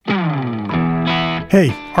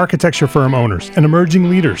Hey, architecture firm owners and emerging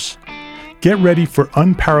leaders. Get ready for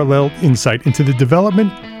unparalleled insight into the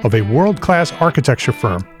development of a world-class architecture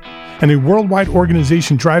firm and a worldwide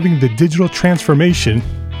organization driving the digital transformation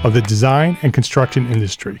of the design and construction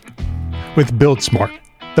industry. With Build Smart,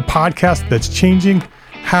 the podcast that's changing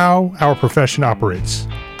how our profession operates.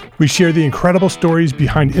 We share the incredible stories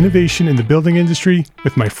behind innovation in the building industry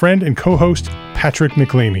with my friend and co-host, Patrick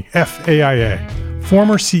McLamey, FAIA,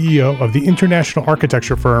 former CEO of the international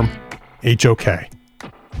architecture firm, HOK.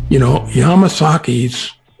 You know,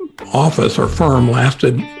 Yamasaki's office or firm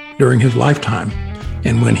lasted during his lifetime.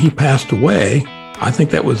 And when he passed away, I think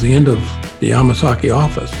that was the end of the Yamasaki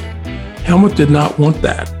office. Helmut did not want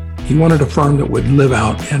that. He wanted a firm that would live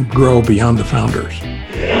out and grow beyond the founders.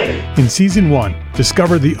 In Season 1,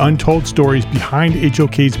 discover the untold stories behind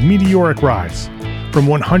HOK's meteoric rise, from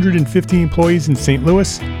 150 employees in St.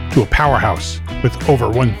 Louis to a powerhouse with over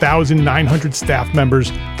 1,900 staff members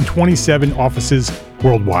and 27 offices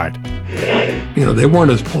worldwide. You know, they weren't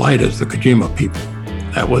as polite as the Kojima people.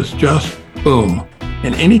 That was just boom.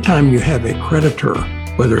 And anytime you have a creditor,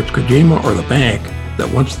 whether it's Kojima or the bank, that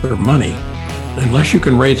wants their money, unless you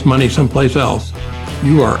can raise money someplace else,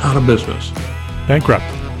 you are out of business. Bankrupt.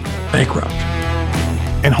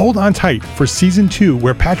 And hold on tight for Season 2,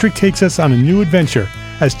 where Patrick takes us on a new adventure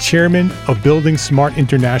as chairman of Building Smart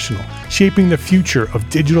International, shaping the future of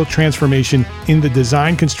digital transformation in the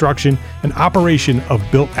design, construction, and operation of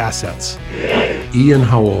built assets. Ian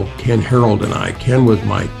Howell, Ken Harold, and I, Ken was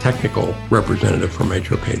my technical representative from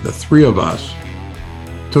HOK. The three of us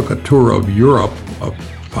took a tour of Europe of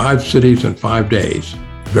 5 cities in 5 days.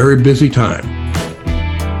 Very busy time.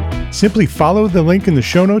 Simply follow the link in the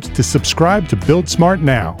show notes to subscribe to Build Smart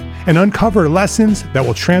now and uncover lessons that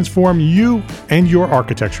will transform you and your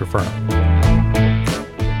architecture firm.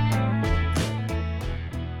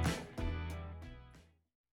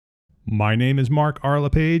 My name is Mark R.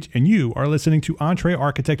 LePage, and you are listening to Entre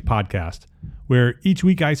Architect Podcast, where each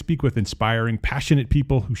week I speak with inspiring, passionate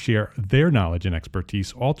people who share their knowledge and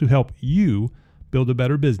expertise, all to help you build a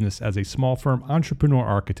better business as a small firm entrepreneur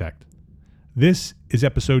architect. This is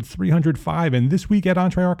episode 305, and this week at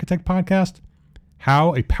Entre Architect Podcast,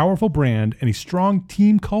 how a powerful brand and a strong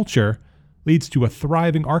team culture leads to a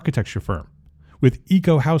thriving architecture firm, with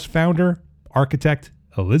Eco House founder, architect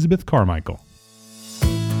Elizabeth Carmichael.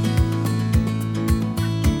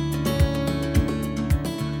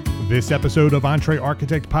 This episode of Entre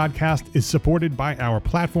Architect Podcast is supported by our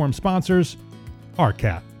platform sponsors,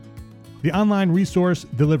 ARCAT, the online resource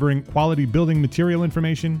delivering quality building material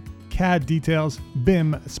information, CAD details,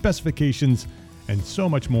 BIM specifications, and so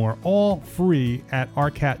much more, all free at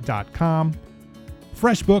arcat.com.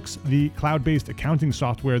 FreshBooks, the cloud-based accounting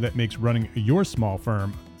software that makes running your small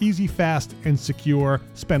firm easy, fast, and secure.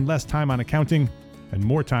 Spend less time on accounting and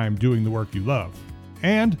more time doing the work you love.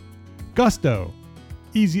 And Gusto,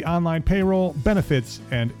 easy online payroll, benefits,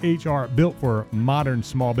 and HR built for modern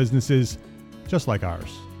small businesses just like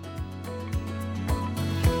ours.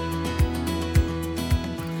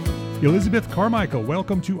 Elizabeth Carmichael,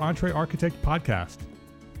 welcome to Entre Architect Podcast.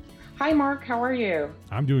 Hi, Mark. How are you?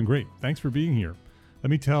 I'm doing great. Thanks for being here. Let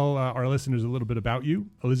me tell our listeners a little bit about you.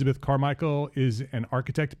 Elizabeth Carmichael is an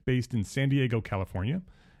architect based in San Diego, California,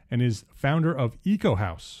 and is founder of Eco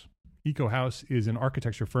House. Eco House is an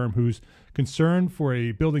architecture firm whose concern for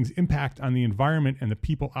a building's impact on the environment and the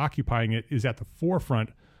people occupying it is at the forefront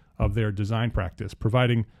of their design practice,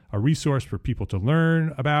 providing a resource for people to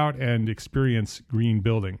learn about and experience green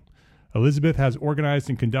building. Elizabeth has organized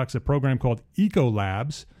and conducts a program called Eco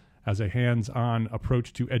Labs as a hands-on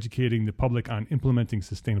approach to educating the public on implementing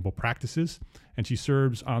sustainable practices. And she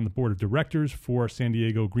serves on the board of directors for San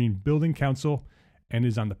Diego Green Building Council and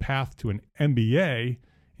is on the path to an MBA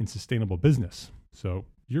in sustainable business. So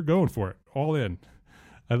you're going for it, all in.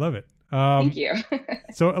 I love it. Thank you.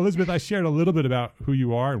 So Elizabeth, I shared a little bit about who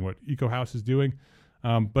you are and what Eco House is doing,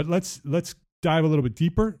 but let's dive a little bit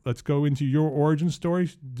deeper. Let's go into your origin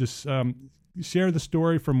story. Just share the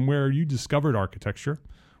story from where you discovered architecture,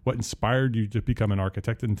 what inspired you to become an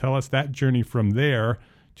architect, and tell us that journey from there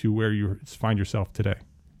to where you find yourself today.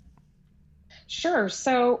 Sure.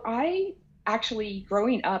 So I actually,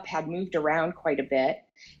 growing up, had moved around quite a bit,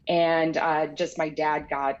 and just my dad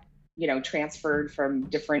got, transferred from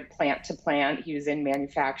different plant to plant. He was in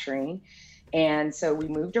manufacturing, and so we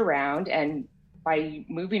moved around, and by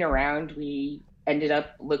moving around, we ended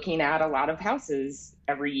up looking at a lot of houses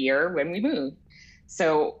every year when we moved.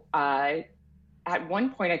 So at one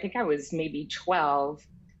point, I think I was maybe 12,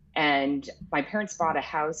 and my parents bought a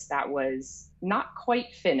house that was not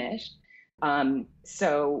quite finished.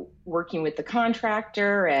 So working with the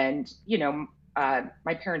contractor and,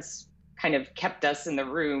 my parents kind of kept us in the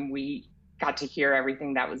room. We got to hear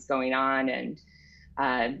everything that was going on, and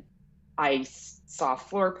I saw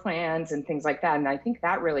floor plans and things like that. And I think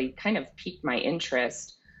that really kind of piqued my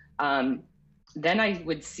interest. Then I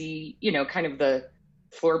would see, kind of the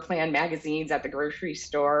floor plan magazines at the grocery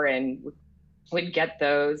store, and would get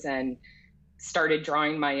those and started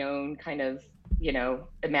drawing my own kind of,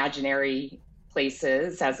 imaginary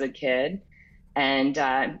places as a kid. And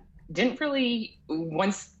didn't really,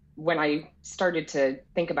 when I started to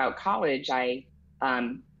think about college, I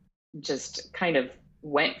just kind of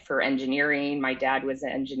went for engineering. My dad was an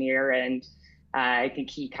engineer, and I think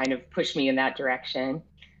he kind of pushed me in that direction.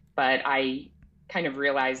 But I kind of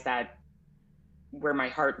realized that where my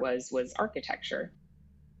heart was architecture.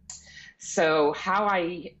 So how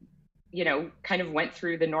I, kind of went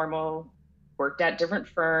through the normal, worked at different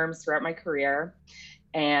firms throughout my career,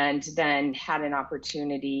 and then had an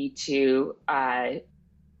opportunity to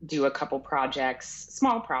do a couple projects,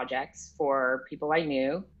 small projects for people I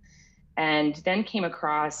knew, and then came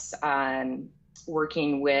across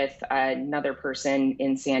working with another person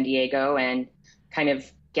in San Diego and kind of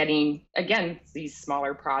getting, again, these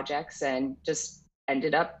smaller projects, and just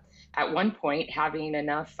ended up at one point having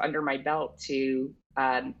enough under my belt to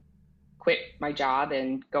quit my job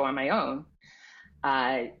and go on my own.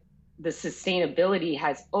 The sustainability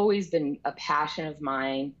has always been a passion of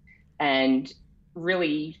mine. And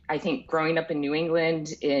really, I think growing up in New England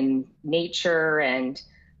in nature and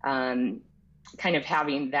kind of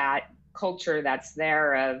having that culture that's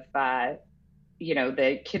there of,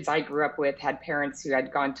 the kids I grew up with had parents who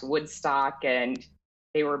had gone to Woodstock, and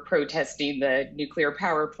they were protesting the nuclear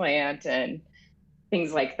power plant and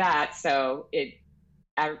things like that. So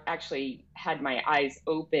I actually had my eyes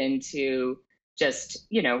open to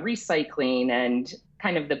just, recycling and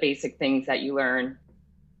kind of the basic things that you learn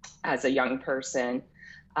as a young person.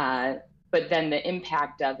 But then the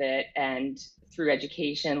impact of it, and through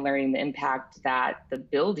education, learning the impact that the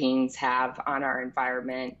buildings have on our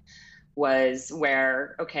environment, was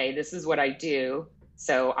where, okay, this is what I do.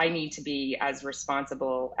 So I need to be as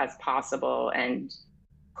responsible as possible and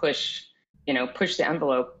push the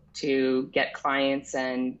envelope to get clients.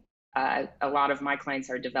 And a lot of my clients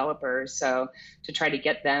are developers. So to try to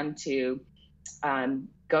get them to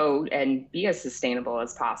go and be as sustainable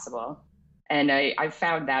as possible. And I've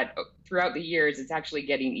found that throughout the years, it's actually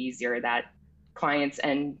getting easier, that clients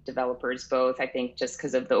and developers both, I think, just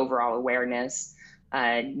because of the overall awareness,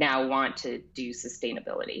 now want to do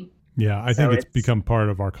sustainability. Yeah, I think it's become part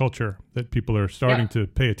of our culture, that people are starting to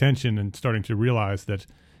pay attention and starting to realize that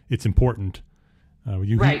it's important.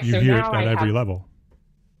 You hear it at every level.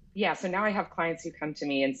 Yeah, so now I have clients who come to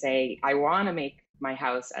me and say, I want to make my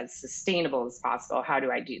house as sustainable as possible. How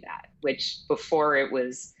do I do that? Which before it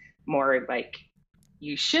was more like,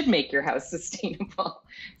 you should make your house sustainable.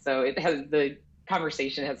 So the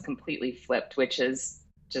conversation has completely flipped, which is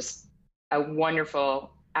just a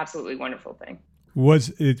wonderful, absolutely wonderful thing. Was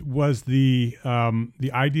the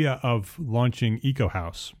idea of launching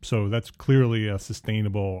EcoHouse? So that's clearly a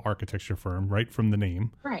sustainable architecture firm, right from the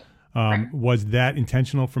name. Right. Was that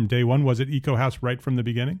intentional from day one? Was it EcoHouse right from the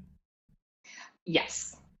beginning?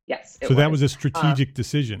 Yes. So that was a strategic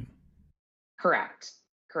decision. Correct.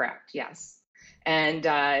 Yes. And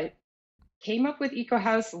came up with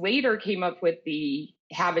EcoHouse, later came up with the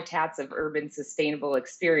Habitats of Urban Sustainable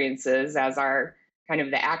Experiences as our kind of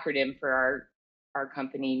the acronym for our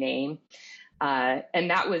company name. And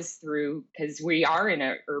that was through, because we are in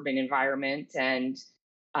an urban environment, and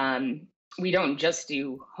we don't just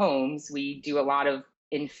do homes, we do a lot of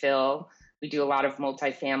infill, we do a lot of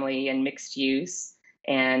multifamily and mixed use.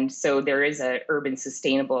 And so there is an urban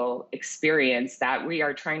sustainable experience that we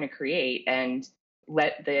are trying to create and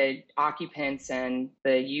let the occupants and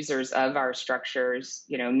the users of our structures,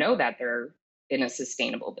 know that they're in a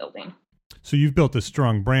sustainable building. So you've built a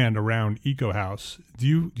strong brand around EcoHouse.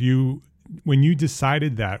 Do you when you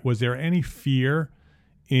decided that, was there any fear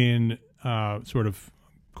in sort of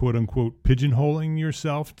quote unquote pigeonholing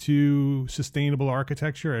yourself to sustainable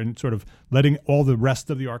architecture and sort of letting all the rest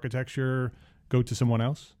of the architecture go to someone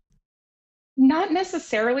else? Not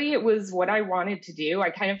necessarily. It was what I wanted to do. I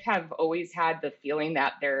kind of have always had the feeling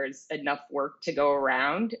that there's enough work to go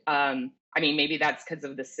around. Maybe that's because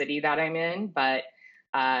of the city that I'm in, but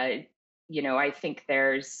I think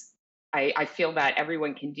I feel that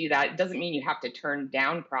everyone can do that. It doesn't mean you have to turn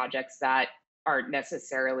down projects that aren't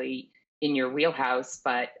necessarily in your wheelhouse,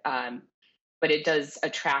 but it does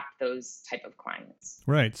attract those type of clients.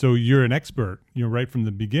 Right. So you're an expert, right from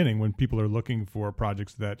the beginning when people are looking for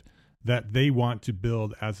projects that they want to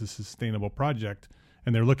build as a sustainable project.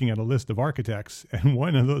 and they're looking at a list of architects, and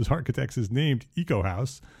one of those architects is named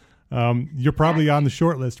EcoHouse, you're probably on the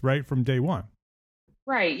short list right from day one.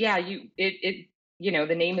 Right. Yeah.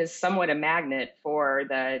 The name is somewhat a magnet for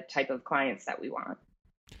the type of clients that we want.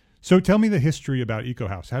 So tell me the history about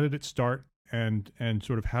EcoHouse. How did it start, and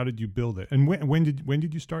sort of how did you build it? And when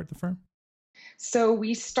did you start the firm? So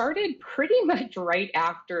we started pretty much right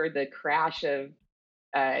after the crash of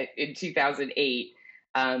in 2008.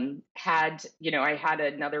 I had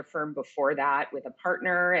another firm before that with a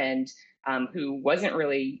partner, and who wasn't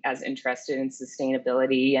really as interested in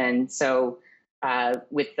sustainability. And so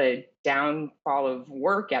with the downfall of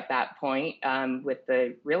work at that point, with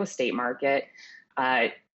the real estate market,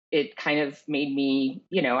 it kind of made me,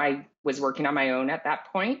 I was working on my own at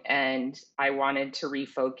that point, and I wanted to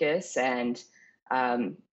refocus and,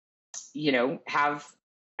 have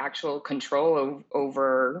actual control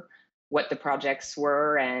over what the projects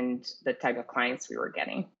were and the type of clients we were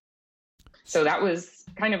getting. So that was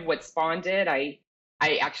kind of what spawned it. I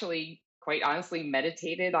actually, quite honestly,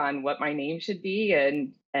 meditated on what my name should be,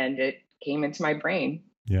 and it came into my brain.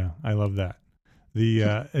 Yeah, I love that.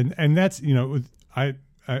 The and that's,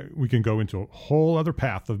 we can go into a whole other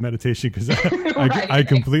path of meditation, because I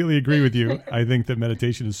completely agree with you. I think that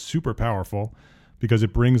meditation is super powerful, because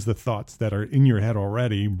it brings the thoughts that are in your head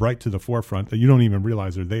already right to the forefront that you don't even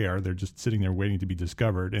realize are there. They're just sitting there waiting to be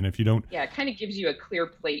discovered. And if you don't... Yeah, it kind of gives you a clear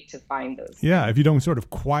plate to find those. Yeah, if you don't sort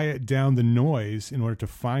of quiet down the noise in order to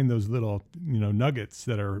find those little, nuggets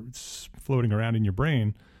that are floating around in your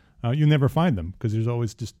brain, you'll never find them, because there's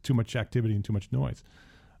always just too much activity and too much noise.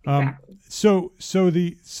 Exactly. So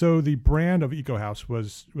the brand of EcoHouse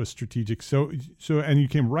was strategic. So and you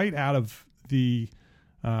came right out of the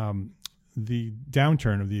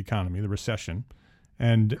downturn of the economy, the recession,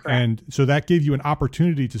 and so that gave you an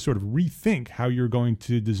opportunity to sort of rethink how you're going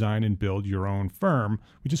to design and build your own firm.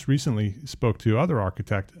 We just recently spoke to another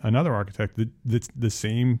architect that the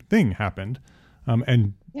same thing happened,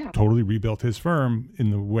 and totally rebuilt his firm in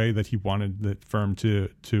the way that he wanted the firm to.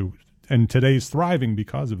 And today's thriving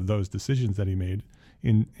because of those decisions that he made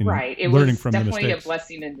in learning from the mistakes. It was definitely a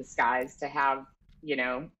blessing in disguise to have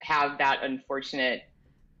that unfortunate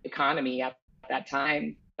economy at that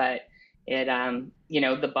time. But it,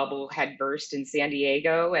 the bubble had burst in San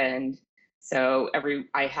Diego. And so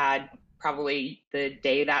I had probably the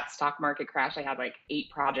day that stock market crashed, I had like 8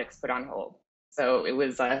 projects put on hold. So it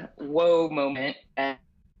was a whoa moment.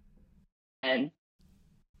 And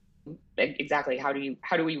exactly, how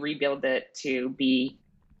do we rebuild it to be,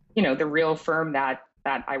 the real firm that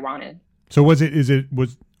I wanted. So was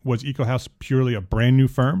EcoHouse purely a brand new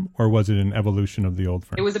firm, or was it an evolution of the old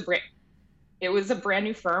firm? It was a brand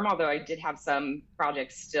new firm, although I did have some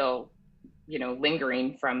projects still,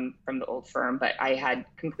 lingering from the old firm, but I had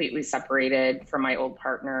completely separated from my old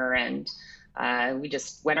partner, and we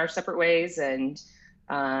just went our separate ways. And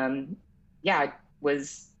it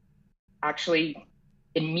was actually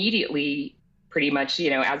immediately, pretty much,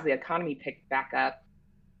 as the economy picked back up,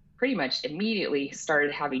 pretty much immediately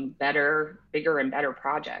started having better, bigger and better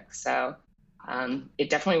projects. So it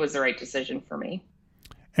definitely was the right decision for me.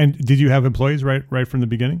 And did you have employees right from the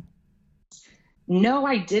beginning? No,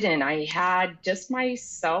 I didn't. I had just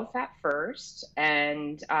myself at first,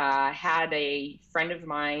 and had a friend of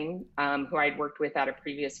mine who I'd worked with at a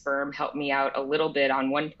previous firm help me out a little bit on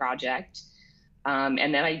one project.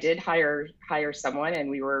 And then I did hire someone, and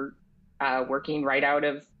we were working right out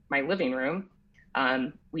of my living room.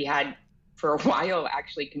 We had, for a while,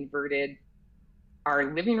 actually converted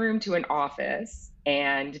our living room to an office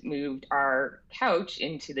and moved our couch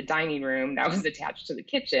into the dining room that was attached to the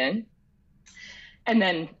kitchen. And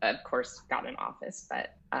then, of course, got an office.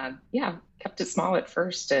 But kept it small at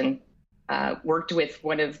first, and worked with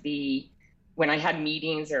when I had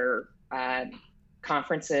meetings or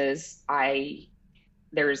conferences,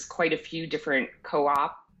 there's quite a few different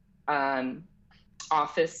co-op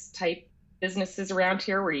office type businesses around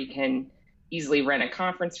here where you can easily rent a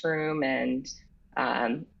conference room, and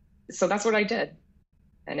so that's what I did,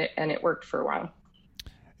 and it worked for a while.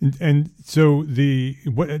 And so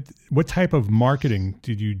what type of marketing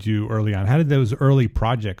did you do early on? How did those early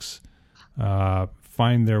projects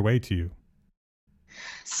find their way to you?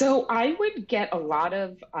 So I would get a lot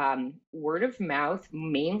of word of mouth,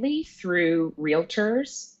 mainly through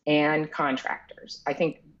realtors and contractors. I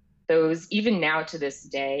think those, even now to this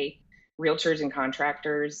day, realtors and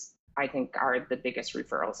contractors, I think, are the biggest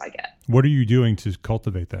referrals I get. What are you doing to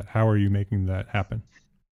cultivate that? How are you making that happen?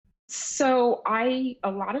 So a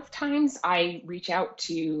lot of times I reach out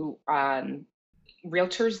to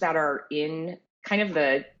realtors that are in kind of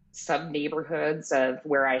the sub neighborhoods of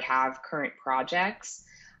where I have current projects.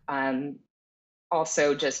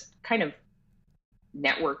 Also, just kind of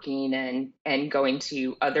networking and going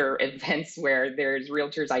to other events where there's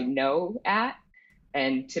realtors I know at,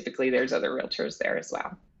 and typically there's other realtors there as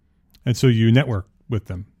well. And so you network with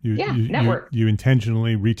them. Network. You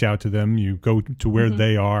intentionally reach out to them. You go to where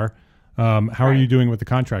they are. How are you doing with the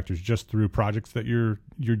contractors? Just through projects that you're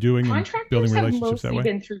doing and building relationships that way?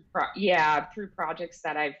 Been through through projects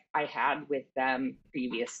that I had with them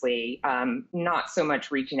previously. Not so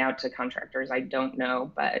much reaching out to contractors I don't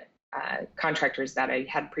know, but contractors that I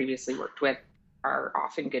had previously worked with are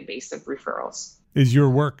often good base of referrals. Is your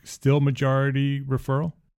work still majority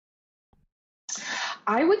referral?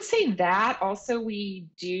 I would say that. Also, we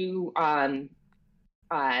do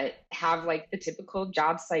have like the typical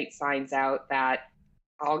job site signs out that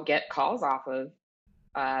I'll get calls off of,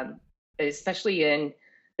 especially in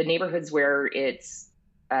the neighborhoods where it's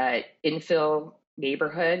infill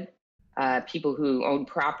neighborhood, people who own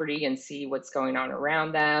property and see what's going on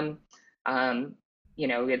around them.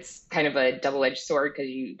 It's kind of a double-edged sword because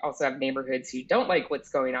you also have neighborhoods who don't like what's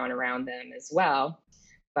going on around them as well.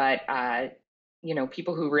 But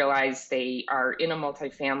people who realize they are in a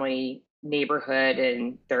multifamily neighborhood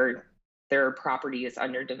and their property is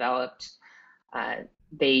underdeveloped,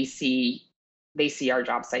 they see our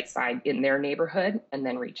job site sign in their neighborhood and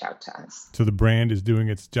then reach out to us. So the brand is doing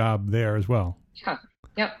its job there as well. Yeah.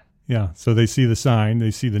 Yep. Yeah. So they see the sign,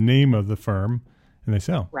 they see the name of the firm, and they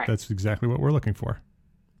say, "Oh, right. That's exactly what we're looking for."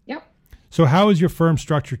 Yep. So how is your firm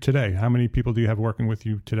structured today? How many people do you have working with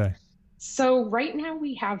you today? So right now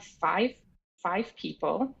we have five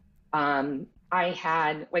people. I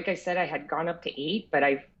had gone up to 8, but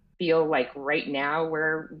I feel like right now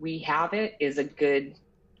where we have it is a good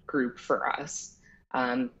group for us.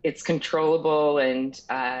 It's controllable and,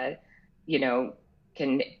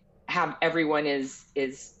 can have everyone is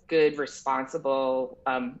good, responsible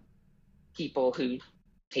people who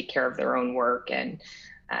take care of their own work. And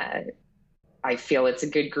I feel it's a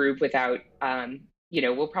good group without,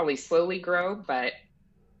 we'll probably slowly grow, but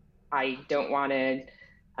I don't want to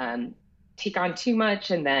take on too much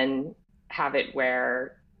and then have it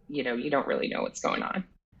where, you don't really know what's going on.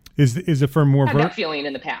 Is the firm more vertical? That feeling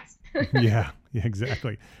in the past. Yeah,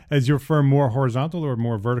 exactly. Is your firm more horizontal or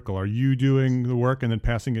more vertical? Are you doing the work and then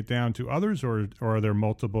passing it down to others, or are there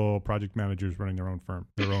multiple project managers running their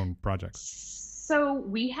own projects? So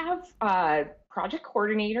we have project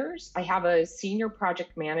coordinators. I have a senior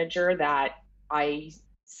project manager that I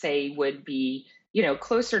say would be,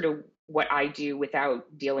 closer to what I do without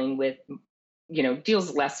dealing with,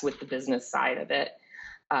 deals less with the business side of it,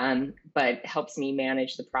 but helps me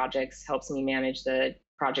manage the projects, helps me manage the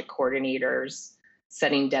project coordinators,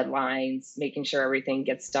 setting deadlines, making sure everything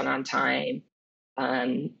gets done on time,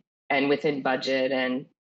 and within budget. And,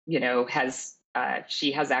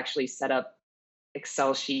 she has actually set up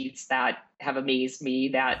Excel sheets that have amazed me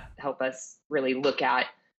that help us really look at,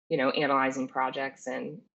 analyzing projects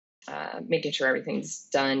and making sure everything's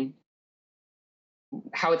done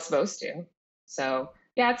how it's supposed to. So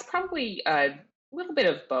yeah, it's probably a little bit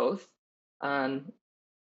of both. I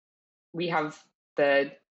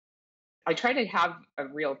try to have a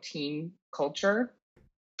real team culture,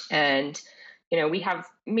 and we have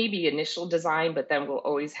maybe initial design, but then we'll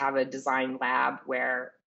always have a design lab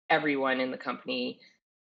where everyone in the company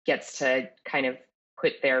gets to kind of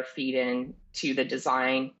put their feet in to the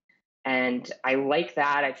design. And I like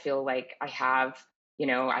that. I feel like I have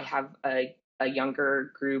a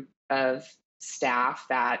younger group of staff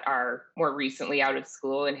that are more recently out of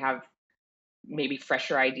school and have maybe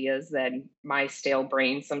fresher ideas than my stale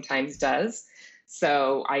brain sometimes does.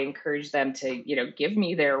 So I encourage them to, give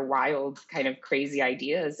me their wild kind of crazy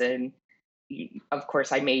ideas. And of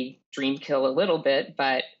course I may dream kill a little bit,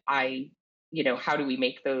 but how do we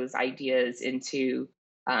make those ideas into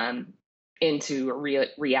a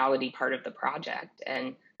reality part of the project?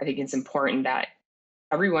 And I think it's important that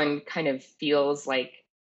everyone kind of feels like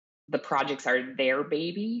the projects are their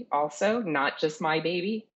baby also, not just my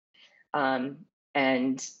baby. And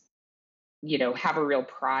have a real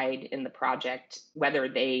pride in the project, whether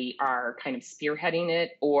they are kind of spearheading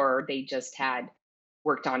it or they just had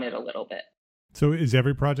worked on it a little bit. So is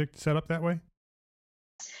every project set up that way?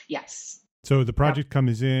 Yes. So the project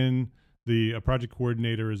comes in, a project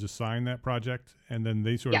coordinator is assigned that project, and then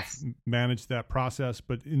they sort of manage that process.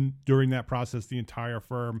 But during that process, the entire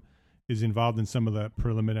firm is involved in some of the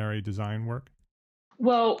preliminary design work.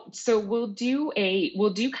 Well, so we'll do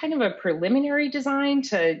kind of a preliminary design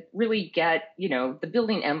to really get, the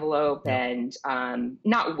building envelope and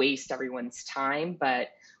not waste everyone's time. But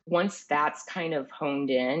once that's kind of honed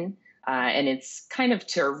in, and it's kind of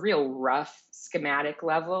to a real rough schematic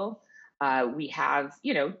level, we have,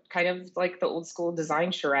 kind of like the old school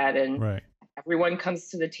design charrette, and Right. everyone comes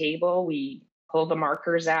to the table. We pull the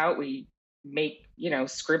markers out. We make,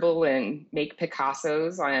 scribble and make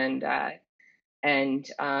Picassos, and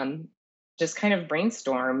just kind of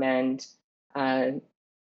brainstorm and,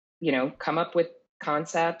 come up with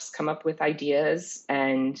concepts, come up with ideas,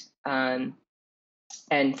 and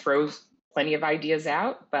throw plenty of ideas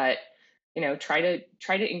out. But, try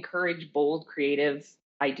to encourage bold, creative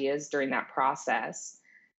ideas during that process.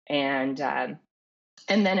 And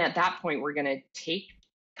then at that point, we're going to take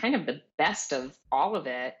kind of the best of all of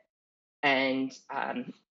it and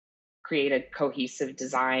create a cohesive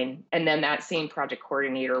design. And then that same project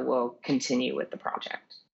coordinator will continue with the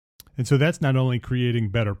project. And so that's not only creating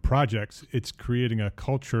better projects, it's creating a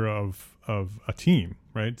culture of a team,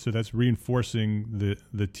 right? So that's reinforcing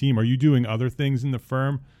the team. Are you doing other things in the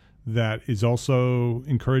firm that is also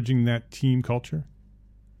encouraging that team culture?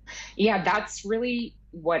 Yeah, that's really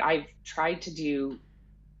what I've tried to do.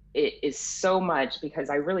 It is so much, because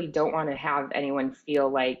I really don't want to have anyone feel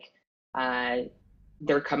like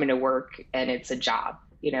they're coming to work and it's a job.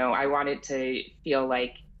 I want it to feel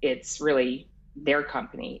like it's really their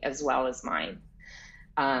company as well as mine.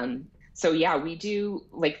 So yeah, we do,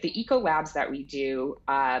 like the eco labs that we do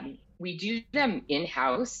them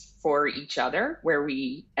in-house for each other, where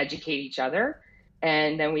we educate each other.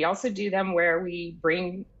 And then we also do them where we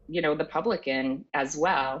bring, the public in as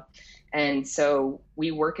well. And so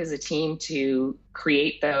we work as a team to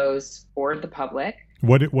create those for the public.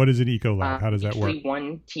 What is an eco lab? How does that work?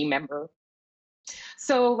 One team member.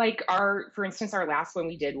 So like for instance, our last one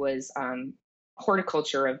we did was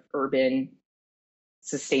horticulture of urban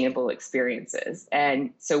sustainable experiences. And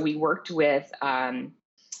so we worked with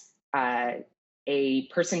a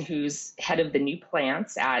person who's head of the new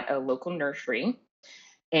plants at a local nursery.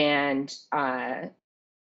 And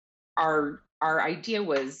our idea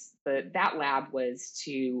was that lab was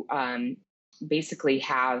to basically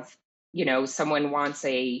have, someone wants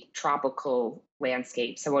a tropical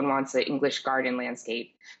landscape, someone wants an English garden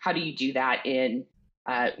landscape. How do you do that in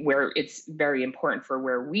where it's very important for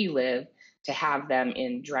where we live to have them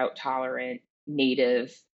in drought tolerant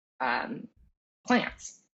native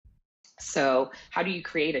plants? So how do you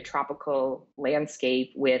create a tropical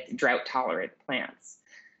landscape with drought tolerant plants?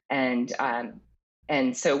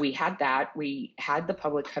 And so we had that. We had the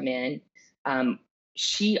public come in.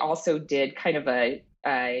 She also did kind of an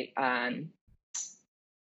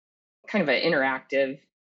interactive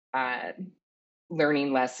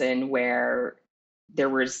learning lesson where there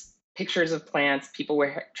was pictures of plants. People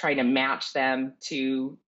were trying to match them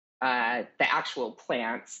to the actual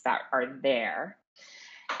plants that are there.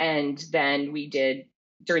 And then we did,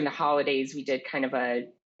 during the holidays, we did kind of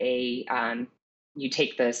you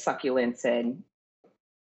take the succulents and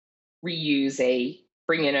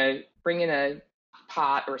bring in a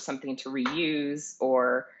pot or something to reuse,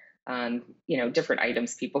 or different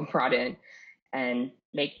items people brought in, and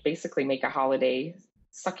basically make a holiday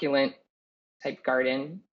succulent type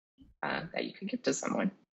garden that you could give to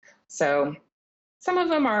someone. So some of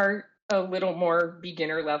them are a little more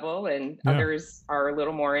beginner level, and others are a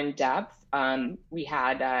little more in depth. We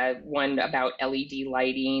had one about LED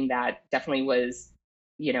lighting that definitely was,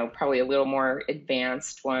 probably a little more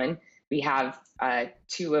advanced one. We have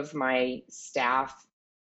two of my staff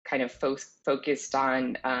kind of focused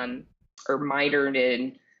on or minored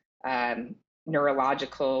in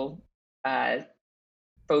neurological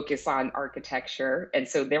focus on architecture. And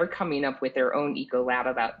so they're coming up with their own eco lab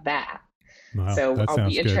about that. Wow, so that I'll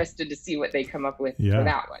be good. Interested to see what they come up with for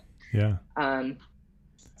that one. Yeah.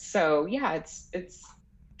 So yeah, it's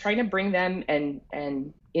trying to bring them and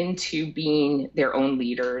into being their own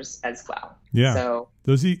leaders as well. Yeah. So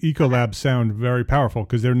those eco labs sound very powerful,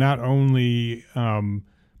 because they're not only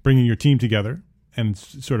bringing your team together and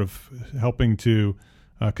sort of helping to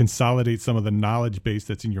consolidate some of the knowledge base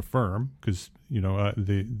that's in your firm, because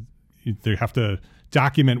they have to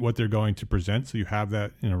document what they're going to present, so you have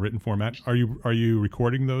that in a written format. Are you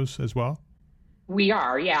recording those as well? We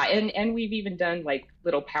are, yeah, and we've even done like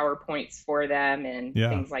little PowerPoints for them and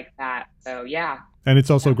things like that. So yeah. And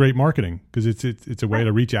it's also great marketing, because it's a way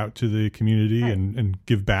to reach out to the community and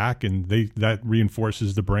give back, and that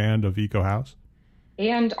reinforces the brand of Eco House.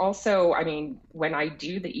 And also, I mean, when I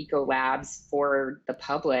do the eco labs for the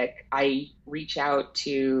public, I reach out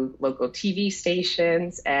to local TV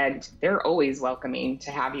stations, and they're always welcoming to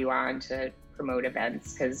have you on to promote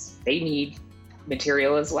events, because they need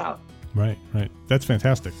material as well. Right. That's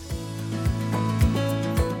fantastic.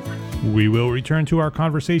 We will return to our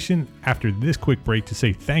conversation after this quick break to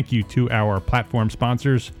say thank you to our platform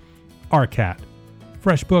sponsors, ARCAT,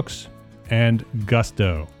 FreshBooks, and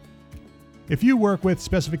Gusto. If you work with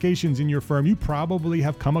specifications in your firm, you probably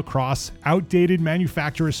have come across outdated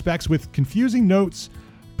manufacturer specs with confusing notes,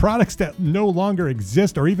 products that no longer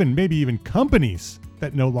exist, or maybe even companies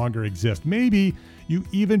that no longer exist. Maybe you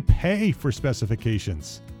even pay for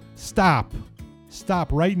specifications. Stop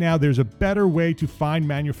right now. There's a better way to find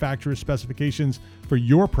manufacturer specifications for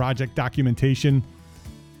your project documentation.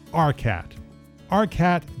 ARCAT.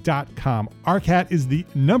 ARCAT.com. ARCAT is the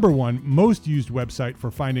 #1 most used website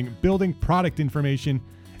for finding building product information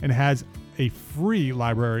and has a free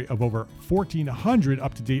library of over 1,400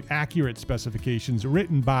 up-to-date accurate specifications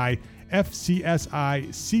written by FCSI,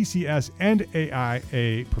 CCS, and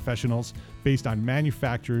AIA professionals based on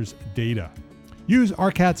manufacturers' data. Use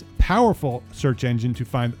ARCAT's powerful search engine to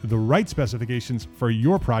find the right specifications for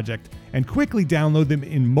your project and quickly download them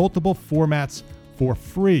in multiple formats for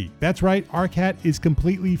free. That's right, ARCAT is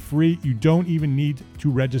completely free. You don't even need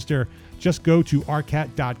to register. Just go to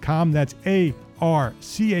ARCAT.com. That's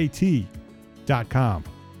ARCAT.com.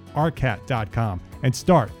 ARCAT.com and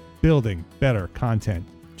start building better content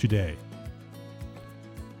today.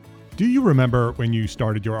 Do you remember when you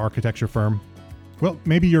started your architecture firm? Well,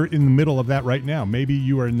 maybe you're in the middle of that right now. Maybe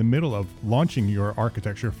you are in the middle of launching your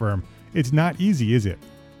architecture firm. It's not easy, is it?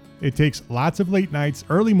 It takes lots of late nights,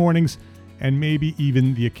 early mornings, and maybe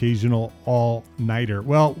even the occasional all-nighter.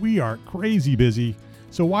 Well, we are crazy busy,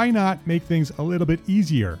 so why not make things a little bit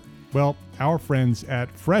easier? Well, our friends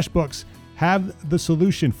at FreshBooks have the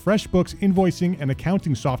solution. FreshBooks invoicing and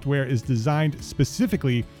accounting software is designed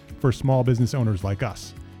specifically for small business owners like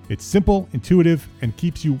us. It's simple, intuitive, and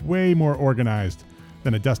keeps you way more organized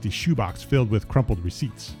than a dusty shoebox filled with crumpled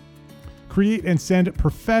receipts. Create and send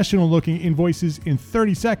professional-looking invoices in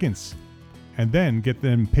 30 seconds, and then get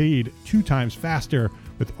them paid 2 times faster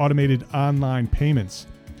with automated online payments.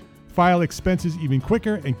 File expenses even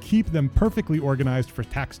quicker and keep them perfectly organized for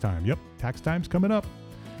tax time. Yep, tax time's coming up.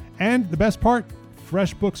 And the best part,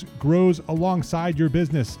 FreshBooks grows alongside your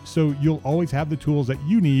business, so you'll always have the tools that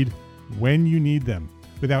you need when you need them,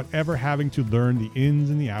 without ever having to learn the ins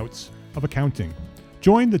and the outs of accounting.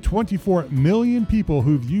 Join the 24 million people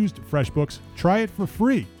who've used FreshBooks. Try it for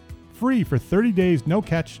free. Free for 30 days, no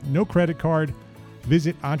catch, no credit card.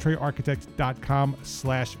 Visit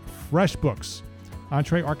EntreArchitect.com/FreshBooks.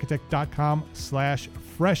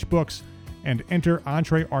 EntreArchitect.com/FreshBooks and enter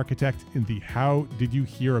EntreArchitect in the How Did You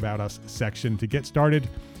Hear About Us section to get started.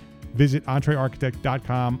 Visit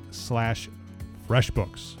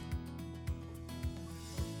EntreArchitect.com/FreshBooks.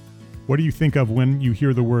 What do you think of when you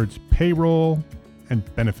hear the words payroll and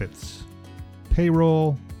benefits?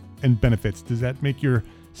 Payroll and benefits. Does that make your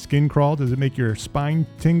skin crawl? Does it make your spine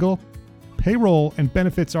tingle? Payroll and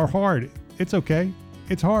benefits are hard. It's okay.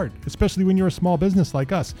 It's hard, especially when you're a small business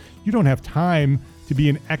like us. You don't have time to be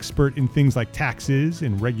an expert in things like taxes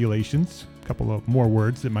and regulations. A couple of more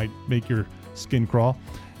words that might make your skin crawl.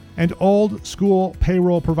 And old school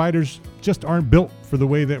payroll providers just aren't built for the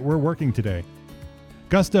way that we're working today.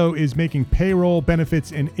 Gusto is making payroll,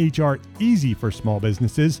 benefits, and HR easy for small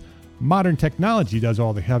businesses. Modern technology does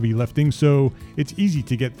all the heavy lifting, so it's easy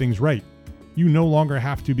to get things right. You no longer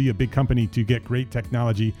have to be a big company to get great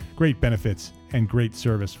technology, great benefits, and great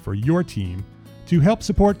service for your team. To help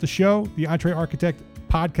support the show, the EntreArchitect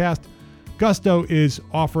podcast, Gusto is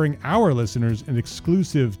offering our listeners an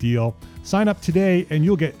exclusive deal. Sign up today and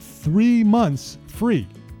you'll get 3 months free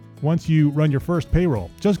once you run your first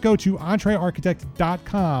payroll. Just go to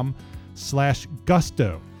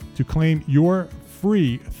EntreArchitect.com/Gusto to claim your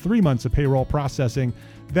free 3 months of payroll processing.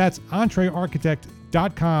 That's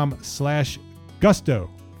EntreArchitect.com/Gusto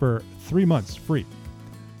for 3 months free.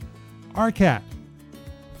 ARCAT,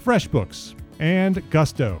 FreshBooks, and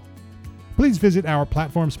Gusto. Please visit our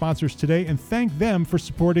platform sponsors today and thank them for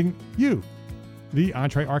supporting you, the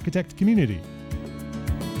EntreArchitect community.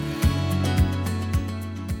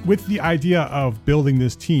 With the idea of building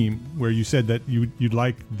this team, where you said that you'd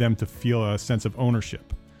like them to feel a sense of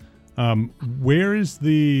ownership, where is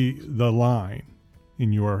the line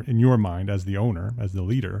in your mind as the owner, as the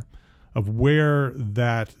leader, of where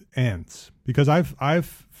that ends? Because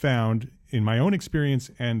I've found in my own experience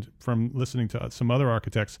and from listening to some other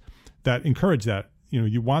architects that encourage that,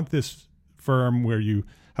 you want this firm where you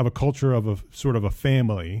have a culture of a sort of a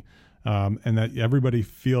family, and that everybody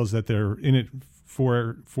feels that they're in it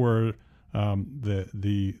for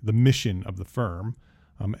the mission of the firm,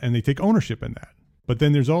 and they take ownership in that. But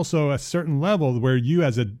then there's also a certain level where you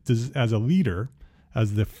as a leader,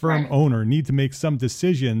 as the firm owner, need to make some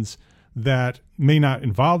decisions that may not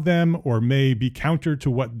involve them or may be counter to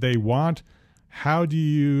what they want. How do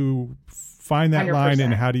you find that 100%. line,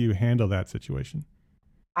 and how do you handle that situation?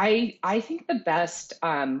 I think the best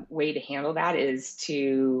way to handle that is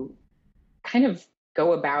to kind of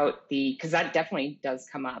go about because that definitely does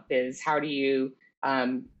come up, is how do you,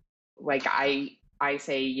 like I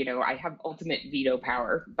say, you know, I have ultimate veto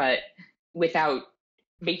power, but without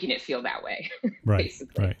making it feel that way, Right,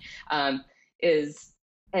 basically. right.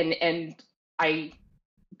 And I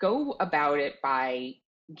go about it by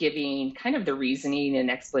giving kind of the reasoning and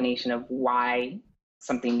explanation of why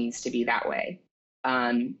something needs to be that way,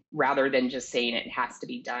 rather than just saying it has to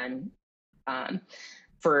be done.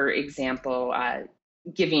 For example,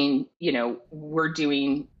 giving, you know, we're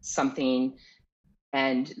doing something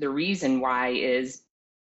and the reason why is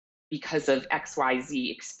because of XYZ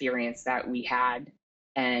experience that we had.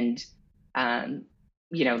 And,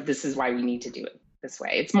 you know, this is why we need to do it this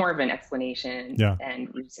way. It's more of an explanation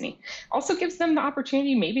and reasoning. Also gives them the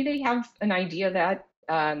opportunity. Maybe they have an idea that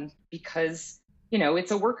because, you know,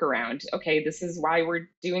 it's a workaround. Okay, this is why we're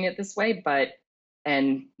doing it this way,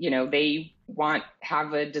 and, you know, they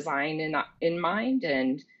have a design in mind.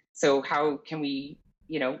 And so how can we,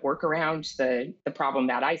 you know, work around the problem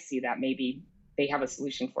that I see that maybe they have a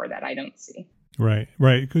solution for that I don't see. Right,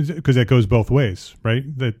 right. Because that goes both ways, right?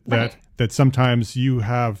 That sometimes you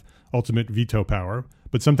have ultimate veto power,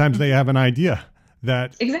 but sometimes they have an idea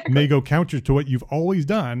that may go counter to what you've always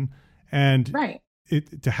done. And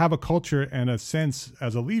to have a culture and a sense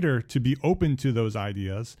as a leader to be open to those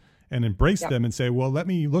ideas and embrace them and say, well, let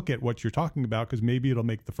me look at what you're talking about because maybe it'll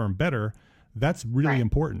make the firm better. That's really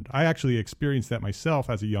important. I actually experienced that myself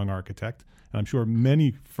as a young architect. And I'm sure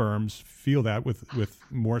many firms feel that with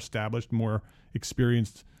more established, more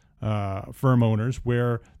experienced firm owners,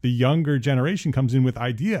 where the younger generation comes in with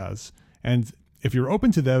ideas. And if you're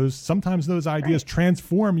open to those, sometimes those ideas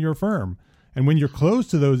transform your firm. And when you're closed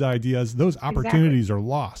to those ideas, those opportunities are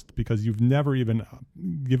lost because you've never even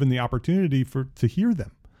given the opportunity to hear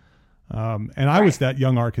them. And I was that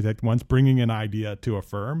young architect once bringing an idea to a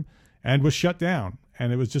firm and was shut down.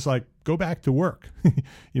 And it was just like, go back to work,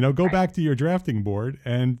 you know, go back to your drafting board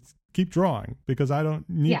and keep drawing because I don't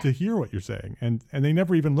need to hear what you're saying. And they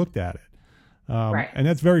never even looked at it. And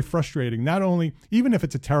that's very frustrating. Not only, even if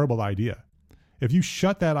it's a terrible idea, if you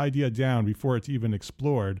shut that idea down before it's even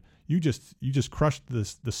explored, you just crushed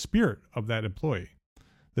the spirit of that employee,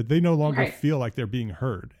 that they no longer feel like they're being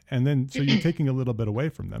heard. And then, so you're taking a little bit away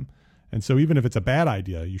from them. And so even if it's a bad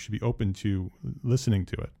idea, you should be open to listening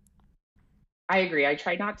to it. I agree. I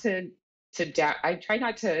try not to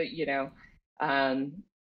you know,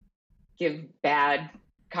 give bad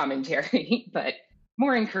commentary, but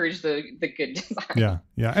more encourage the good design.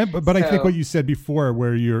 Yeah. But I think what you said before,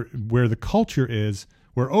 where the culture is,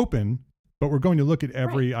 we're open, but we're going to look at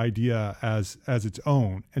every idea as its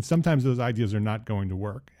own. And sometimes those ideas are not going to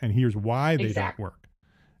work. And here's why they don't work.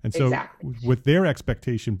 And so with their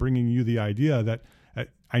expectation, bringing you the idea that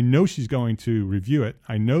I know she's going to review it.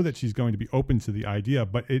 I know that she's going to be open to the idea,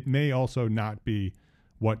 but it may also not be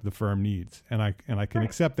what the firm needs. And I can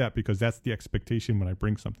accept that because that's the expectation when I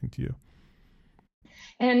bring something to you.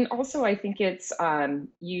 And also I think it's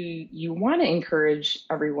you want to encourage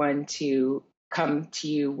everyone to come to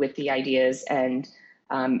you with the ideas and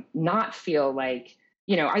not feel like,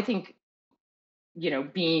 you know, I think, you know,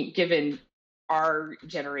 being given our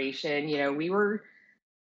generation, you know,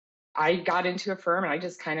 I got into a firm and I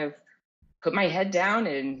just kind of put my head down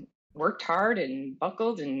and worked hard and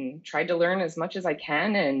buckled and tried to learn as much as I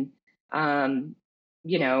can. And,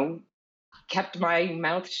 you know, kept my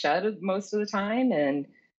mouth shut most of the time. And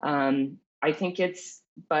I think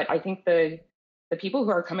the people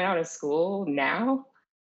who are coming out of school now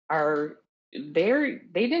they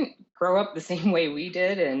didn't grow up the same way we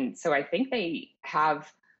did. And so I think they have,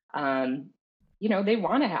 you know, they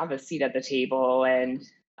want to have a seat at the table. And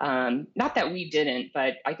not that we didn't,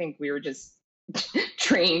 but I think we were just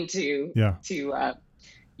trained to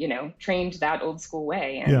you know, trained that old school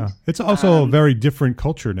way. And, it's also a very different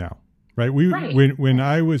culture now, right? When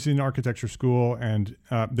I was in architecture school and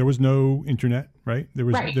there was no internet, right? There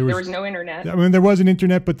was no internet. I mean, there was an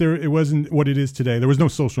internet, but it wasn't what it is today. There was no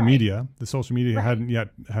social media. The social media hadn't yet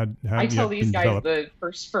I tell these guys, developed. The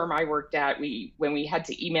first firm I worked at, when we had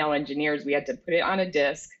to email engineers, we had to put it on a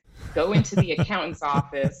disk, go into the accountant's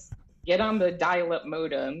office, get on the dial-up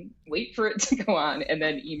modem, wait for it to go on, and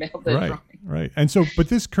then email the drawing. Right. And so, but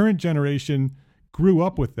this current generation grew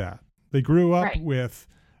up with that. They grew up with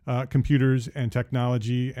computers and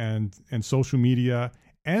technology and social media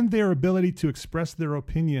and their ability to express their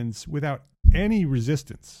opinions without any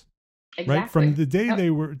resistance. right? From the day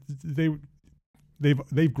Yep.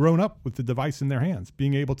 they've grown up with the device in their hands,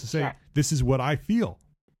 being able to say, Right. this is what I feel,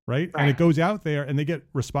 right? And it Right. goes out there and they get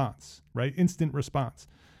response, right? Instant response.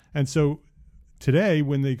 And so today,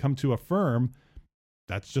 when they come to a firm,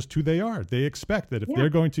 that's just who they are. They expect that if Yeah, they're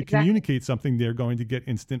going to exactly. communicate something, they're going to get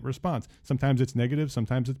instant response. Sometimes it's negative,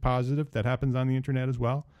 sometimes it's positive. That happens on the internet as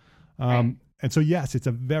well. Right. And so, yes, it's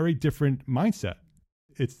a very different mindset.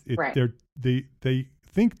 Right. They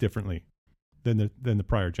think differently than the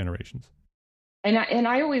prior generations. And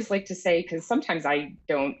I always like to say, because sometimes I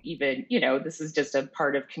don't even, this is just a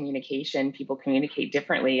part of communication. People communicate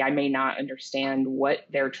differently. I may not understand what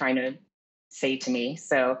they're trying to say to me.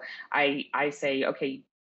 So I say, okay,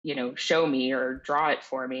 show me or draw it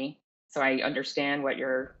for me so I understand what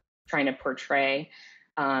you're trying to portray.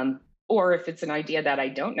 Or if it's an idea that I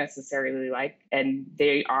don't necessarily like and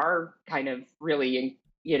they are kind of really,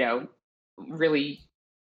 really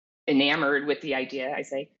enamored with the idea, I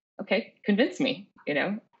say, okay, convince me.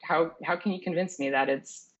 How can you convince me that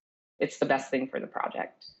it's the best thing for the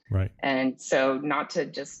project? Right. And so not to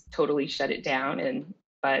just totally shut it down,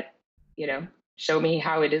 but show me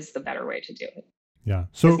how it is the better way to do it. Yeah.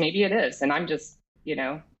 Because So maybe it is, and I'm just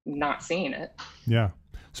not seeing it. yeah.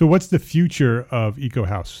 So what's the future of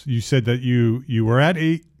EcoHouse? You said that you were at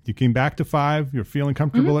 8, you came back to 5, you're feeling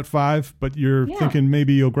comfortable at 5, but you're thinking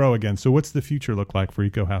maybe you'll grow again. So what's the future look like for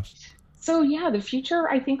EcoHouse? So yeah, the future,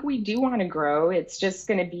 I think we do want to grow. It's just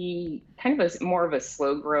going to be kind of more of a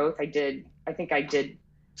slow growth. I think I did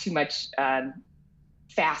too much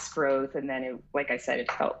fast growth, and then like I said,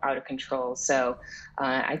 it felt out of control. So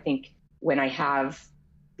I think when I have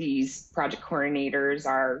these project coordinators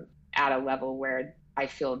are at a level where I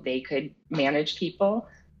feel they could manage people,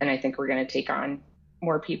 and I think we're going to take on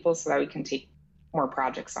more people so that we can take more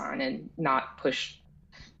projects on and not push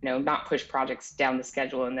projects down the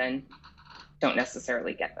schedule and then don't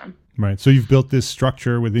necessarily get them. Right. So you've built this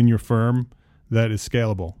structure within your firm that is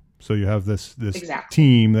scalable. So you have this Exactly.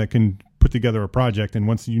 team that can put together a project, and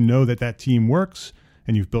once you know that team works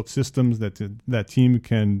and you've built systems that team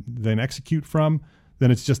can then execute from,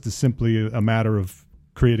 then it's just simply a matter of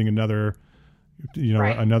creating another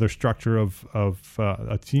Right. another structure of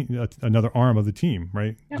a team, another arm of the team,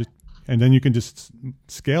 right? Yep. And then you can just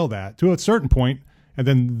scale that to a certain point, and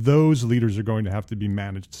then those leaders are going to have to be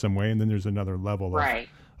managed some way, and then there's another level Right.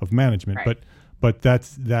 of management. Right. But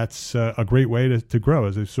that's a great way to grow,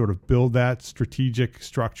 is to sort of build that strategic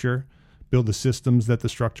structure, build the systems that the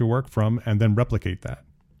structure work from, and then replicate that.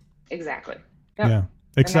 Exactly. Yeah, Yep. And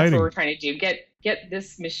that's exciting. what we're trying to do. Get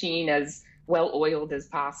this machine as well oiled as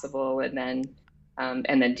possible, and then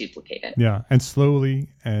duplicate it. Yeah, and slowly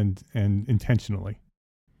and intentionally.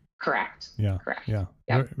 Correct. Yeah. Correct. Yeah.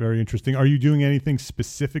 Yep. Very, very interesting. Are you doing anything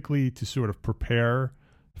specifically to sort of prepare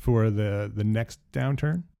for the next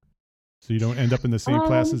downturn, so you don't end up in the same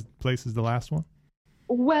place as the last one?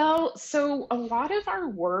 Well, so a lot of our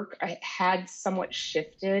work had somewhat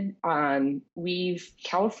shifted.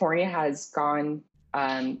 California has gone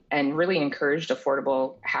and really encouraged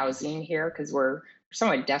affordable housing here because we're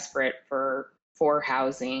somewhat desperate for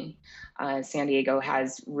housing. San Diego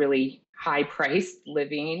has really high priced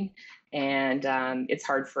living, and it's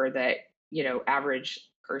hard for the average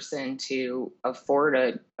person to afford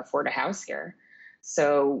a house here.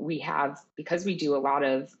 So because we do a lot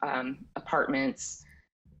of apartments,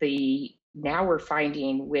 now we're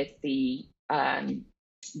finding with the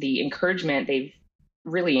encouragement, they've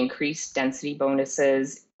really increased density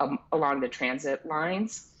bonuses along the transit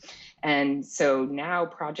lines. And so now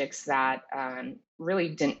projects that really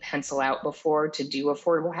didn't pencil out before to do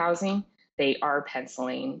affordable housing, they are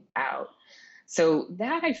penciling out. So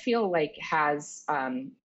that I feel like has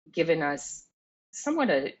given us somewhat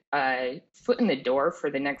a foot in the door for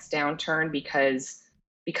the next downturn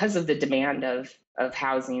because of the demand of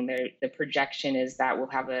housing. The projection is that we'll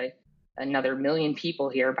have another 1 million people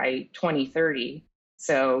here by 2030.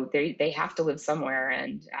 So they have to live somewhere,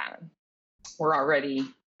 and we're already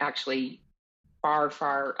actually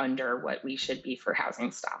far under what we should be for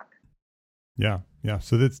housing stock. Yeah.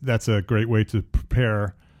 So that's a great way to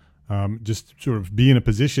prepare. Just sort of be in a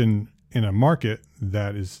position in a market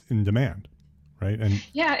that is in demand, right? And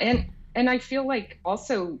yeah, and I feel like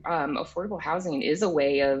also affordable housing is a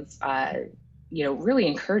way of really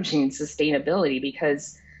encouraging sustainability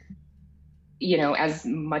because as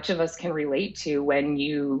much of us can relate to, when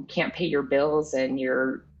you can't pay your bills and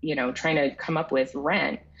you're trying to come up with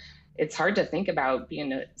rent, it's hard to think about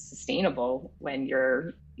being sustainable when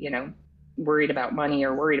you're worried about money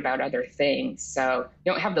or worried about other things. So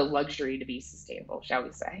you don't have the luxury to be sustainable, shall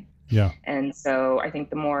we say. Yeah. And so I think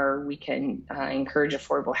the more we can encourage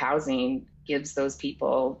affordable housing gives those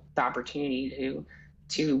people the opportunity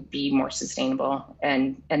to be more sustainable.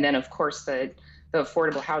 And then of course the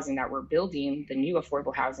affordable housing that we're building, the new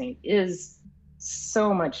affordable housing, is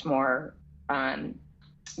so much more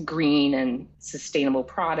green and sustainable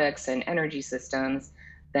products and energy systems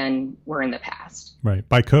than were in the past. Right.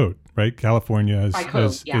 By code, right? California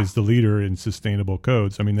is the leader in sustainable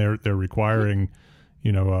codes. I mean, they're requiring,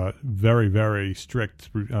 very, very strict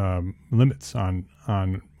limits on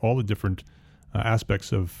all the different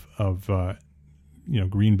aspects of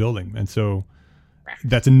green building. And so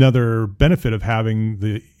that's another benefit of having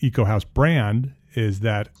the EcoHouse brand, is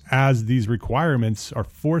that as these requirements are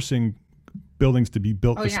forcing buildings to be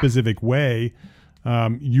built a specific way,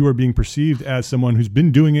 you are being perceived as someone who's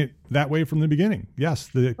been doing it that way from the beginning. Yes,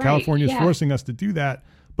 California is forcing us to do that,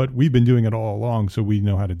 but we've been doing it all along, so we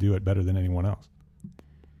know how to do it better than anyone else.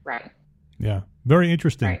 Right. Yeah. Very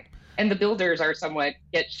interesting. Right. And the builders are somewhat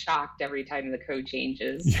get shocked every time the code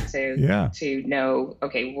changes to know,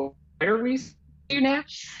 okay, well, what are we do now?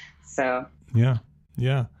 So. Yeah.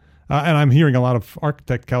 Yeah. And I'm hearing a lot of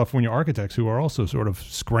California architects who are also sort of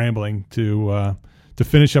scrambling to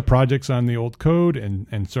finish up projects on the old code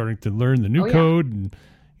and starting to learn the new code. And,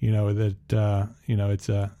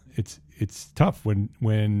 it's tough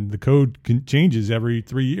when the code changes every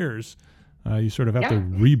 3 years. You sort of have to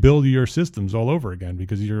rebuild your systems all over again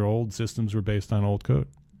because your old systems were based on old code.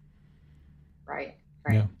 Right.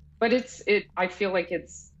 Yeah. But I feel like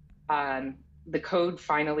it's the code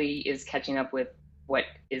finally is catching up with what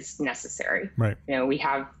is necessary. Right. We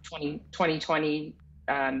have 2020,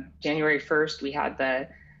 January 1st, we had the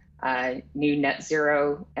new net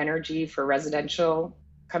zero energy for residential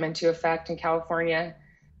come into effect in California.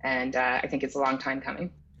 And I think it's a long time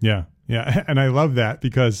coming. Yeah. Yeah. And I love that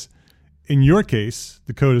because in your case,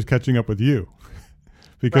 the code is catching up with you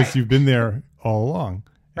because you've been there all along.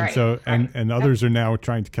 And so, and others are now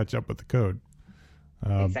trying to catch up with the code.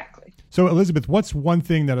 Exactly. So Elizabeth, what's one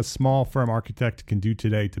thing that a small firm architect can do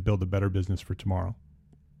today to build a better business for tomorrow?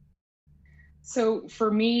 So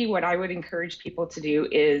for me, what I would encourage people to do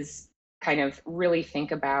is kind of really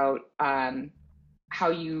think about how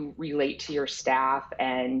you relate to your staff.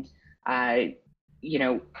 And,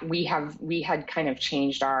 we had kind of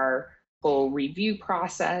changed our whole review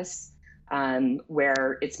process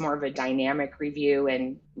where it's more of a dynamic review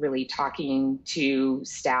and really talking to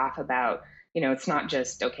staff about, it's not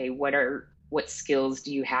just, okay, what skills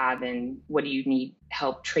do you have and what do you need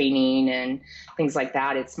help training and things like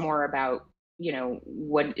that. It's more about,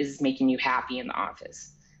 what is making you happy in the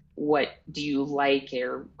office? What do you like,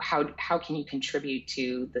 or how can you contribute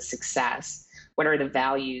to the success? What are the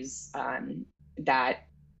values that,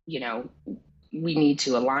 we need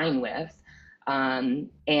to align with? And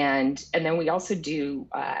then we also do,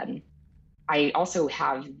 I also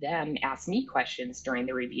have them ask me questions during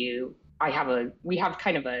the review. We have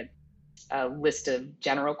kind of a list of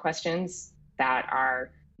general questions that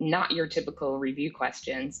are not your typical review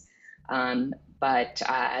questions, but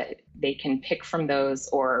they can pick from those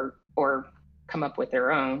or come up with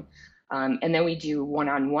their own. And then we do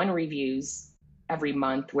one-on-one reviews every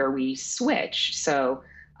month where we switch. So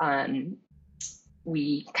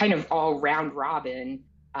we kind of all round robin,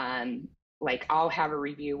 like I'll have a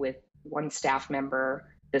review with one staff member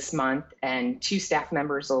this month and two staff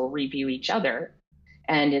members will review each other.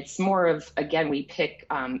 And it's more of, again, we pick,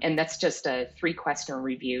 and that's just a 3-question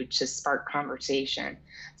review to spark conversation.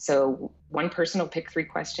 So one person will pick 3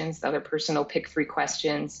 questions, the other person will pick 3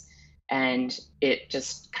 questions, and it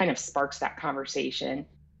just kind of sparks that conversation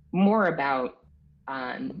more about,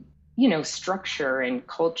 structure and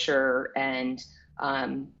culture and,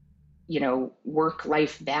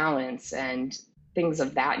 work-life balance and things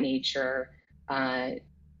of that nature,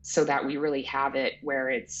 so that we really have it where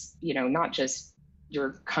it's, not just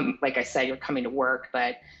like I said, you're coming to work,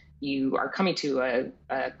 but you are coming to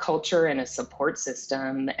a culture and a support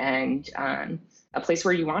system and a place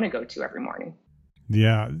where you want to go to every morning.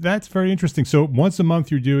 Yeah, that's very interesting. So once a month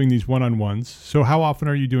you're doing these one-on-ones. So how often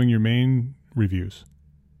are you doing your main reviews?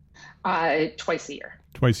 Twice a year.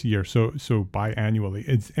 Twice a year. So biannually.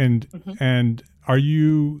 And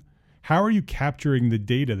how are you capturing the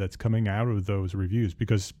data that's coming out of those reviews?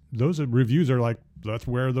 Because those reviews are that's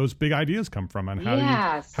where those big ideas come from. And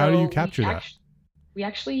how do you capture that? We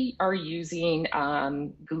actually are using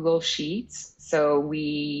Google Sheets. So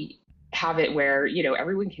we have it where,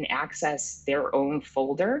 everyone can access their own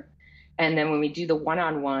folder. And then when we do the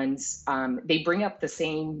one-on-ones, they bring up the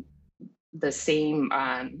same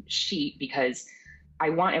sheet because I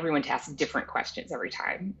want everyone to ask different questions every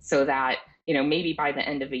time so that maybe by the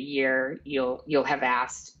end of a year, you'll have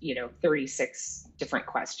asked, 36 different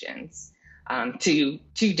questions to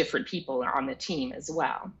different people on the team as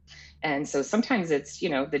well. And so sometimes it's,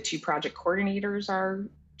 the two project coordinators are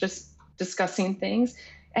just discussing things,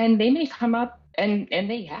 and they may come up and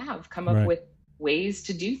they have come up with ways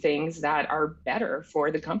to do things that are better for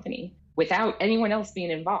the company without anyone else being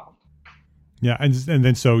involved. Yeah, and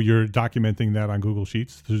then so you're documenting that on Google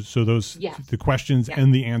Sheets. So those the questions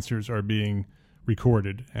and the answers are being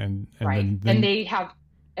recorded, and then they have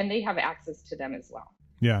access to them as well.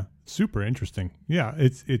 Yeah, super interesting. Yeah,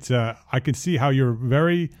 it's I can see how you're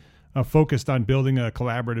very focused on building a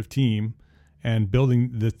collaborative team and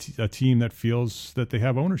building a team that feels that they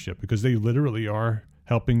have ownership, because they literally are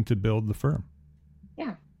helping to build the firm.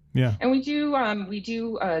 Yeah. Yeah. And we do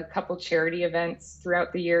a couple charity events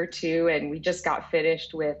throughout the year too. And we just got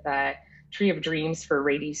finished with Tree of Dreams for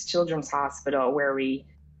Rady Children's Hospital, where we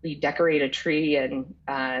decorate a tree and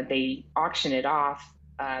they auction it off,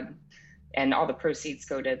 and all the proceeds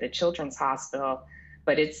go to the Children's Hospital.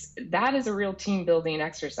 But that is a real team building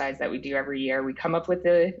exercise that we do every year. We come up with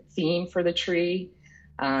the theme for the tree.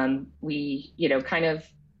 We, kind of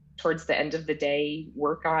towards the end of the day,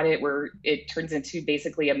 work on it, where it turns into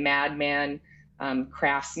basically a madman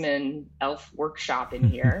craftsman elf workshop in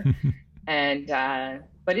here. And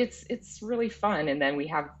but it's really fun. And then we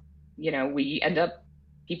have, we end up,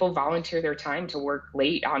 people volunteer their time to work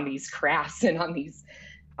late on these crafts and on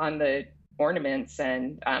the ornaments,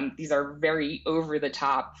 and these are very over the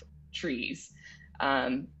top trees.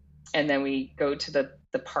 And then we go to the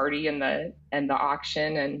party and the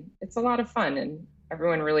auction, and it's a lot of fun, and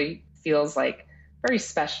everyone really feels like very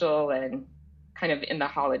special and kind of in the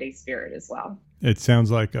holiday spirit as well. It sounds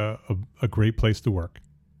like a great place to work.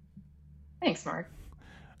 Thanks, Mark.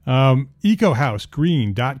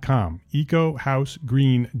 EcoHouseGreen.com.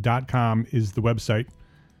 EcoHouseGreen.com is the website.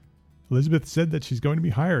 Elizabeth said that she's going to be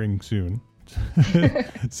hiring soon.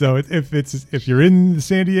 So if you're in the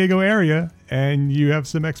San Diego area and you have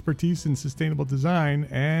some expertise in sustainable design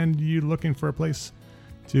and you're looking for a place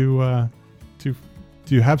to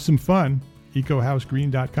have some fun,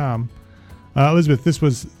 EcoHouseGreen.com. Elizabeth, this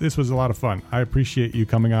was a lot of fun. I appreciate you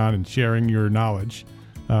coming on and sharing your knowledge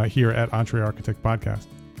here at EntreArchitect Podcast.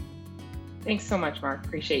 Thanks so much, Mark.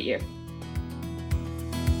 Appreciate you.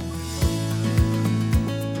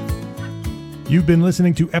 You've been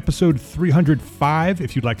listening to episode 305.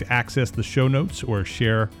 If you'd like to access the show notes or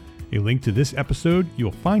share a link to this episode,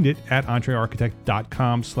 you'll find it at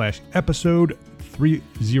entrearchitect.com/episode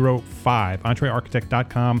 305.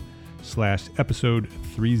 entrearchitect.com/episode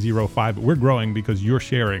 305. We're growing because you're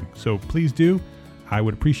sharing, so please do. I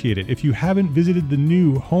would appreciate it. If you haven't visited the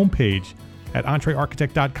new homepage at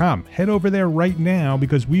entrearchitect.com, head over there right now,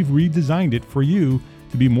 because we've redesigned it for you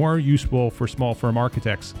to be more useful for small firm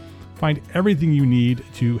architects. Find everything you need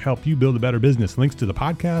to help you build a better business. Links to the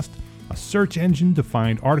podcast, a search engine to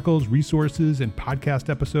find articles, resources, and podcast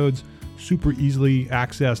episodes, super easily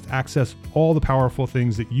accessed. Access all the powerful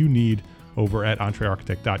things that you need over at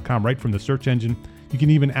entrearchitect.com, right from the search engine. You can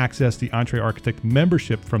even access the EntreArchitect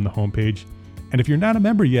membership from the homepage. And if you're not a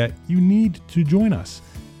member yet, you need to join us.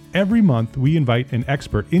 Every month, we invite an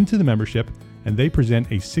expert into the membership, and they present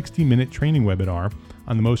a 60-minute training webinar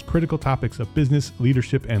on the most critical topics of business,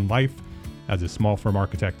 leadership, and life as a small firm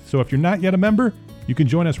architect. So if you're not yet a member, you can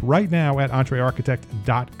join us right now at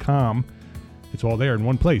entrearchitect.com. It's all there in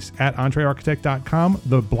one place at entrearchitect.com.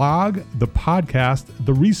 The blog, the podcast,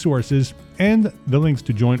 the resources, and the links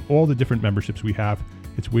to join all the different memberships we have.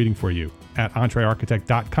 It's waiting for you at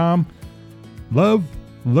entrearchitect.com. Love,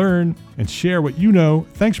 learn, and share what you know.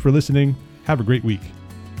 Thanks for listening. Have a great week.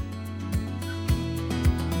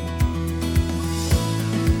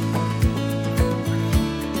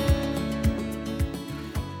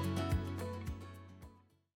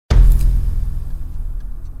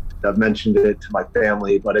 I've mentioned it to my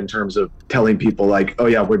family, but in terms of telling people like, oh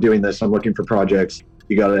yeah, we're doing this, I'm looking for projects,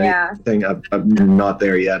 you got anything? I'm not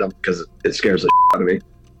there yet because it scares the shit out of me.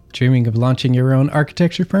 Dreaming of launching your own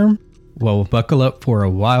architecture firm? Well, buckle up for a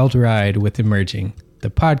wild ride with Emerging,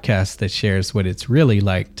 the podcast that shares what it's really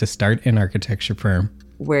like to start an architecture firm.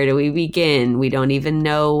 Where do we begin? We don't even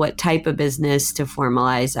know what type of business to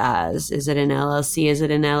formalize as. Is it an LLC? Is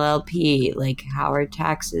it an LLP? Like, how are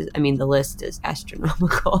taxes? I mean, the list is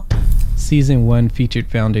astronomical. Season 1 featured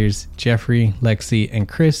founders Jeffrey, Lexi, and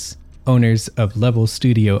Chris, owners of Level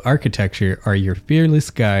Studio Architecture, are your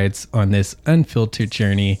fearless guides on this unfiltered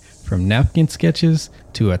journey from napkin sketches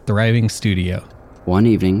to a thriving studio. One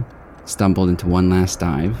evening, stumbled into one last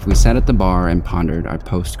dive, we sat at the bar and pondered our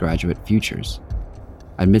postgraduate futures.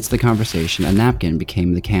 Amidst the conversation, a napkin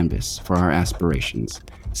became the canvas for our aspirations,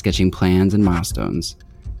 sketching plans and milestones,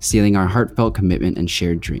 sealing our heartfelt commitment and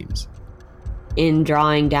shared dreams. In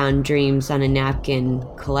drawing down dreams on a napkin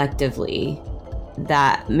collectively,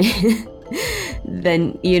 that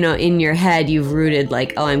then, in your head, you've rooted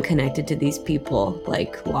like, oh, I'm connected to these people,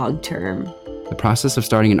 like long term. The process of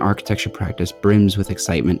starting an architecture practice brims with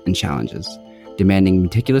excitement and challenges, demanding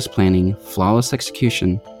meticulous planning, flawless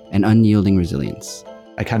execution, and unyielding resilience.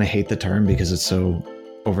 I kind of hate the term because it's so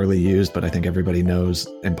overly used, but I think everybody knows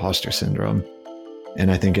imposter syndrome.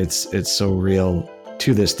 And I think it's so real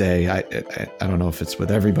to this day. I don't know if it's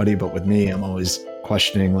with everybody, but with me, I'm always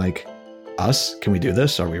questioning, like, us? Can we do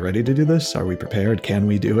this? Are we ready to do this? Are we prepared? Can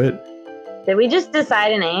we do it? Did we just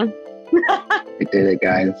decide a name? We did it,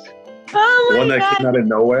 guys. Oh my The one that God. came out of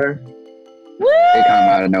nowhere? Woo! It came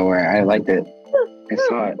out of nowhere. I liked it. I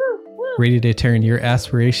saw it. Ready to turn your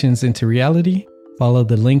aspirations into reality? Follow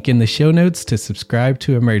the link in the show notes to subscribe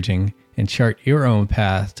to Emerging and chart your own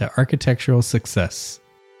path to architectural success.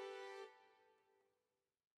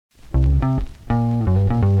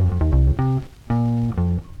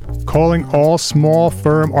 Calling all small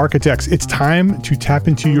firm architects. It's time to tap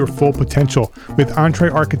into your full potential with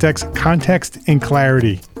EntreArchitect's Context and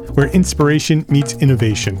Clarity, where inspiration meets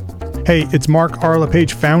innovation. Hey, it's Mark R.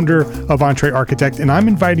 LePage, founder of EntreArchitect, and I'm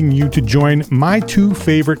inviting you to join my two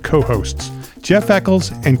favorite co-hosts, Jeff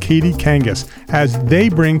Eccles and Katie Kangas, as they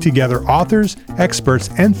bring together authors, experts,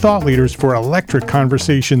 and thought leaders for electric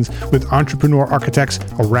conversations with entrepreneur architects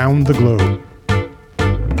around the globe.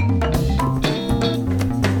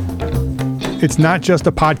 It's not just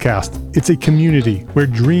a podcast, it's a community where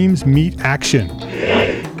dreams meet action.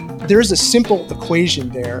 There's a simple equation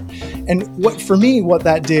there. And what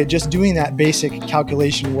that did, just doing that basic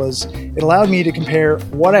calculation, was it allowed me to compare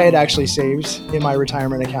what I had actually saved in my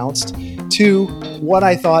retirement accounts to what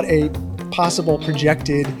I thought a possible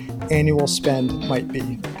projected annual spend might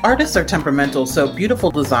be. Artists are temperamental, so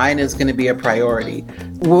beautiful design is going to be a priority.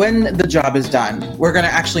 When the job is done, we're going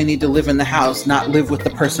to actually need to live in the house, not live with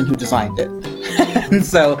the person who designed it. And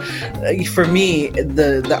so for me,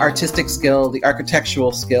 the artistic skill, the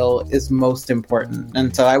architectural skill is most important.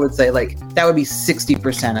 And so I would say that would be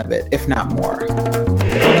 60% of it, if not more.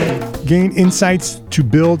 Gain insights to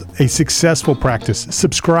build a successful practice.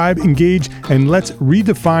 Subscribe, engage, and let's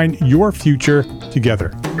redefine your future together.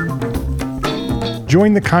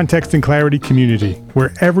 Join the Context and Clarity community,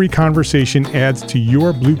 where every conversation adds to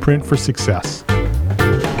your blueprint for success.